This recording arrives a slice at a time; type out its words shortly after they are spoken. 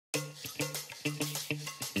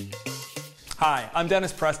Hi, I'm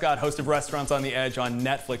Dennis Prescott, host of Restaurants on the Edge on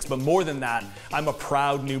Netflix, but more than that, I'm a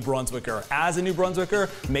proud New Brunswicker. As a New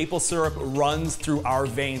Brunswicker, maple syrup runs through our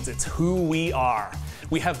veins. It's who we are.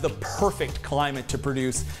 We have the perfect climate to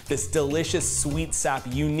produce this delicious sweet sap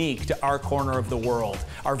unique to our corner of the world.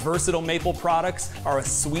 Our versatile maple products are a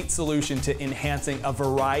sweet solution to enhancing a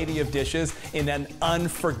variety of dishes in an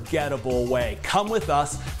unforgettable way. Come with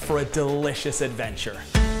us for a delicious adventure.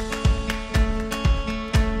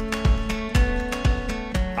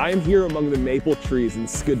 I am here among the maple trees in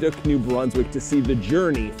Skadook, New Brunswick to see the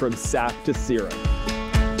journey from sap to syrup.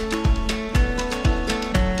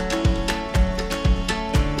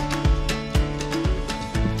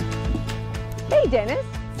 Hey Dennis.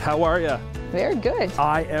 How are you? Very good.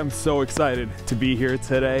 I am so excited to be here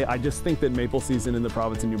today. I just think that maple season in the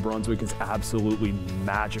province of New Brunswick is absolutely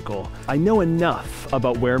magical. I know enough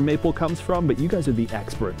about where maple comes from, but you guys are the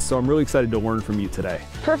experts, so I'm really excited to learn from you today.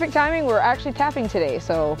 Perfect timing. We're actually tapping today,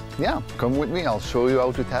 so. Yeah, come with me. I'll show you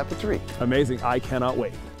how to tap a tree. Amazing. I cannot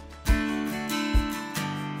wait.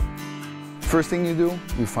 First thing you do,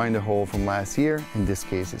 you find a hole from last year. In this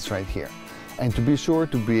case, it's right here. And to be sure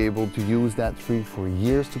to be able to use that tree for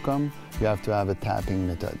years to come, you have to have a tapping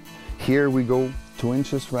method. Here we go 2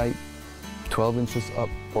 inches right, 12 inches up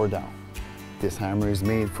or down. This hammer is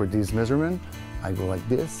made for this measurement. I go like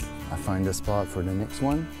this, I find the spot for the next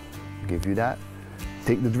one, give you that.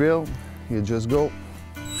 Take the drill, you just go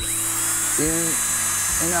in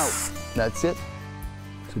and out. That's it.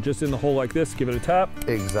 So just in the hole like this, give it a tap.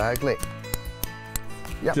 Exactly.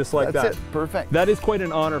 Yep, just like that's that. It. Perfect. That is quite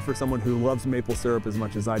an honor for someone who loves maple syrup as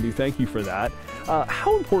much as I do. Thank you for that.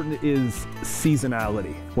 How important is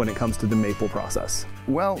seasonality when it comes to the maple process?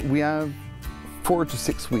 Well, we have 4 to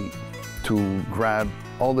 6 weeks to grab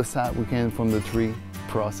all the sap we can from the tree,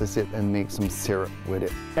 process it, and make some syrup with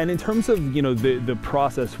it. And in terms of the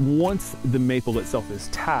process, once the maple itself is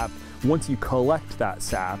tapped, once you collect that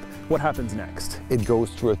sap, what happens next? It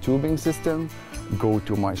goes through a tubing system, go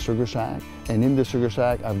to my sugar shack, and in the sugar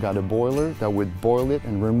shack I've got a boiler that would boil it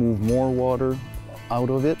and remove more water out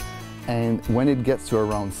of it. And when it gets to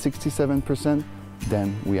around 67%,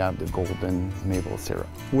 then we have the golden maple syrup.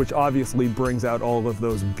 Which obviously brings out all of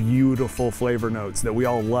those beautiful flavor notes that we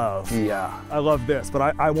all love. Yeah. I love this,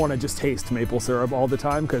 but I want to just taste maple syrup all the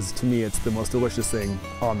time because to me it's the most delicious thing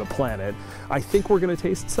on the planet. I think we're going to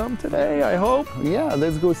taste some today, I hope. Yeah,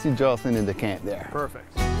 let's go see Jocelyn in the camp there.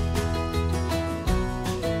 Perfect.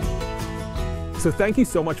 So thank you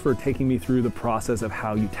so much for taking me through the process of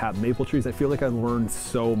how you tap maple trees. I feel like I learned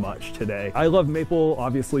so much today. I love maple,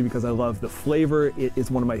 obviously, because I love the flavor. It is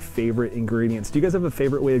one of my favorite ingredients. Do you guys have a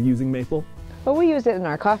favorite way of using maple? Well, we use it in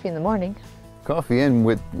our coffee in the morning. Coffee and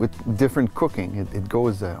with different cooking, it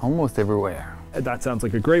goes almost everywhere. That sounds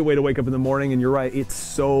like a great way to wake up in the morning, and you're right, it's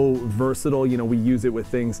so versatile. You know, we use it with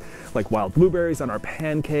things like wild blueberries on our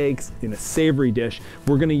pancakes, in a savory dish.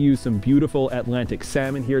 We're gonna use some beautiful Atlantic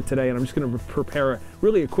salmon here today, and I'm just gonna prepare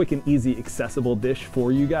really a quick and easy, accessible dish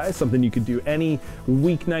for you guys, something you could do any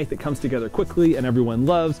weeknight that comes together quickly and everyone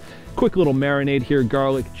loves. Quick little marinade here,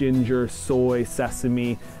 garlic, ginger, soy,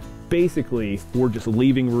 sesame. Basically, we're just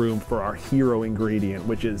leaving room for our hero ingredient,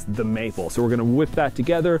 which is the maple. So we're gonna whip that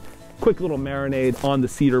together. Quick little marinade on the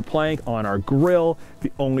cedar plank on our grill.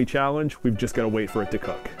 The only challenge, we've just got to wait for it to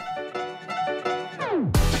cook.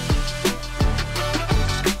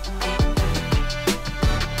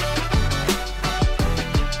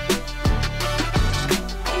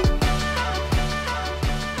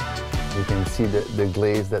 You can see the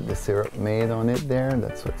glaze that the syrup made on it there.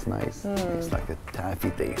 That's what's nice. It's like a taffy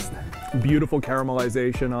taste. Beautiful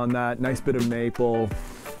caramelization on that. Nice bit of maple.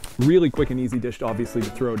 Really quick and easy dish, obviously, to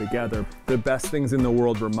throw together. The best things in the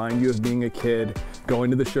world remind you of being a kid,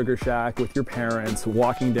 going to the sugar shack with your parents,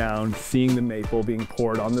 walking down, seeing the maple being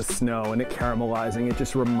poured on the snow and it caramelizing. It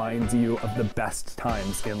just reminds you of the best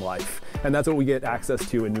times in life. And that's what we get access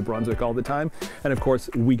to in New Brunswick all the time. And of course,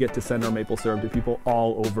 we get to send our maple syrup to people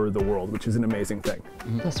all over the world, which is an amazing thing.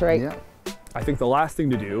 That's right. Yeah. I think the last thing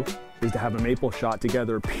to do is to have a maple shot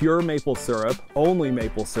together, pure maple syrup, only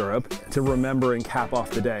maple syrup, to remember and cap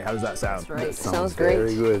off the day. How does that sound? That's right. That Sounds great.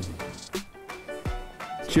 Very good.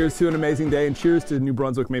 Cheers to an amazing day, and cheers to New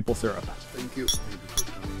Brunswick maple syrup. Thank you.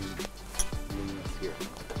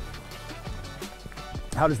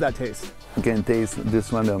 How does that taste? You can taste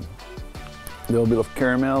this one, a little bit of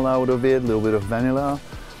caramel out of it, a little bit of vanilla,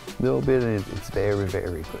 a little bit, and it's very,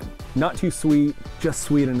 very good. Not too sweet, just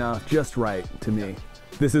sweet enough, just right to me.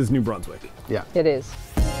 This is New Brunswick. Yeah. It is.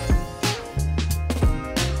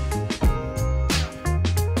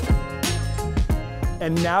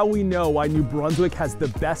 And now we know why New Brunswick has the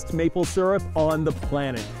best maple syrup on the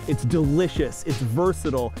planet. It's delicious, it's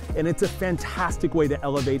versatile, and it's a fantastic way to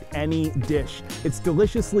elevate any dish. It's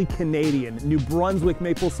deliciously Canadian. New Brunswick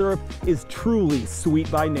maple syrup is truly sweet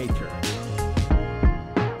by nature.